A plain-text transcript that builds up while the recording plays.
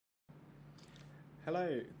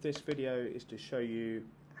Hello, this video is to show you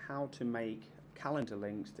how to make calendar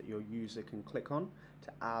links that your user can click on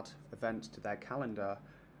to add events to their calendar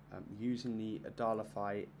using the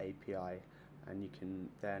Adalify API, and you can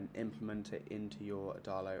then implement it into your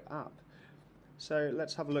Adalo app. So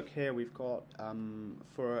let's have a look here. We've got,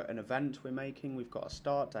 for an event we're making, we've got a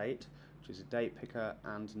start date, which is a date picker,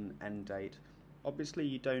 and an end date. Obviously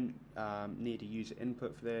you don't need a user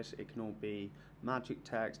input for this. It can all be magic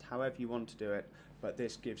text, however you want to do it, but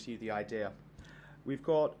this gives you the idea. We've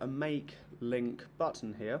got a make link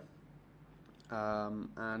button here,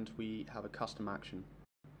 and we have a custom action.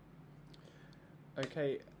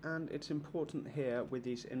 Okay, and it's important here with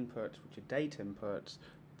these inputs, which are date inputs,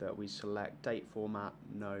 that we select date format,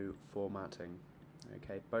 no formatting.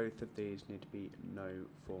 Okay, both of these need to be no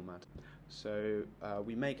format. So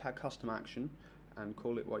we make our custom action and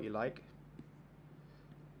call it what you like,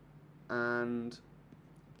 and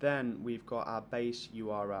then we've got our base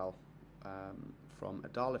URL from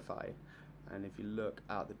Adalify, and if you look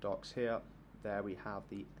at the docs here, there we have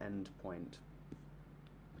the endpoint.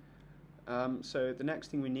 So the next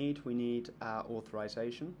thing we need our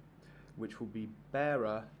authorization, which will be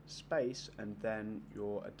bearer space and then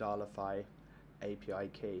your Adalify API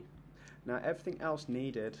key. Now everything else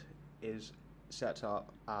needed is set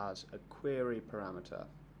up as a query parameter.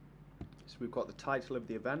 So we've got the title of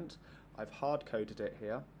the event. I've hard-coded it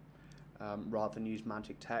here rather than use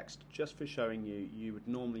magic text, just for showing you. You would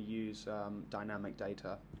normally use dynamic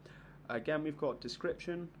data. Again, we've got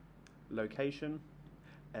description, location,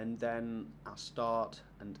 and then our start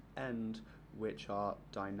and end, which are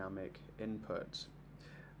dynamic inputs.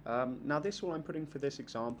 Now this is all I'm putting for this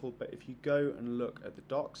example, but if you go and look at the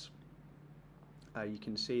docs, you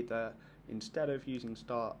can see that instead of using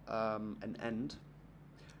start and end,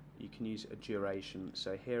 you can use a duration.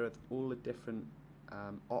 So here are all the different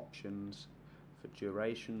options for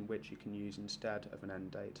duration, which you can use instead of an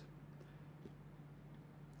end date.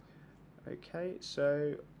 Okay,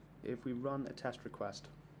 so if we run a test request,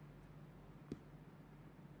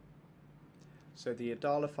 so the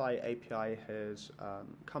Adalify API has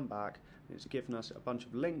come back and it's given us a bunch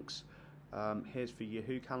of links. Here's for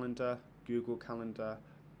Yahoo Calendar, Google Calendar,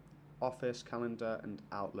 Office Calendar, and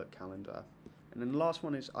Outlook Calendar. And then the last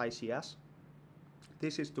one is ICS.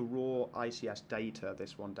 This is the raw ICS data,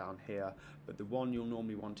 this one down here, but the one you'll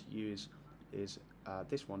normally want to use is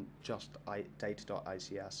this one, just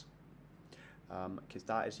data.ics, because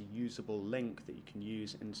that is a usable link that you can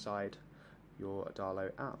use inside your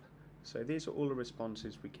Adalo app. So these are all the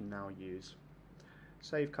responses we can now use.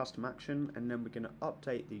 Save custom action, and then we're going to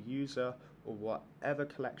update the user or whatever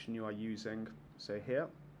collection you are using. So here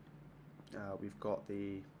we've got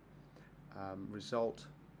the result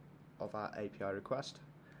of our API request,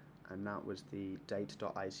 and that was the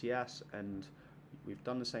data.ics, and we've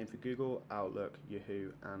done the same for Google, Outlook,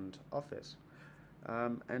 Yahoo, and Office.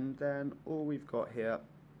 And then all we've got here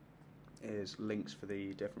is links for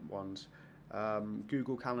the different ones.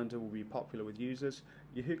 Google Calendar will be popular with users.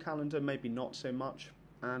 Yahoo Calendar maybe not so much,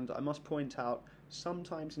 and I must point out,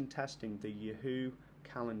 sometimes in testing the Yahoo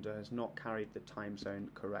Calendar has not carried the time zone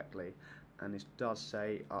correctly, and it does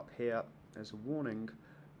say up here as a warning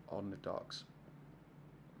on the docs.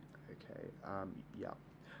 Okay,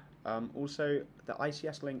 also the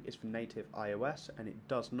ICS link is for native iOS and it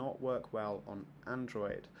does not work well on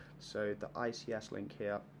Android, so the ICS link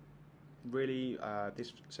here really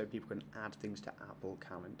this so people can add things to Apple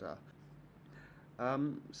Calendar.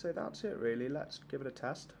 So that's it really. Let's give it a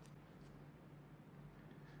test.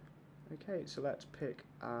 Okay, so let's pick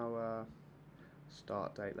our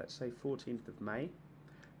start date, let's say 14th of May,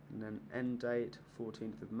 and then end date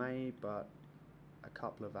 14th of May, but a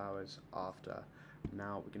couple of hours after.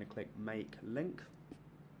 Now we're going to click make link.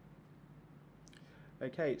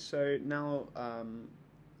 Okay, so now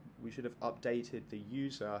we should have updated the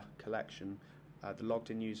user collection, the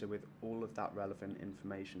logged in user, with all of that relevant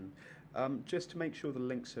information. Just to make sure the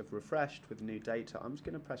links have refreshed with new data, I'm just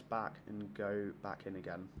going to press back and go back in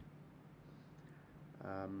again.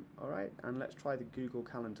 Alright, and let's try the Google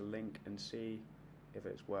Calendar link and see if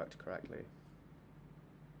it's worked correctly.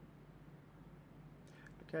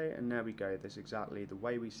 Okay, and there we go. This is exactly the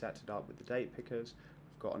way we set it up with the date pickers.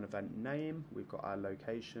 We've got an event name, we've got our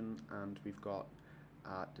location, and we've got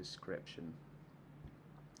our description.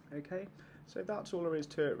 Okay, so that's all there is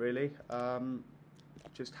to it really.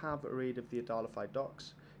 Just have a read of the Adalify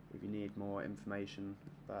docs if you need more information,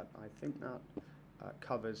 but I think that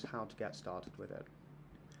covers how to get started with it.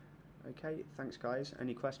 Okay, thanks guys.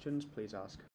 Any questions, please ask.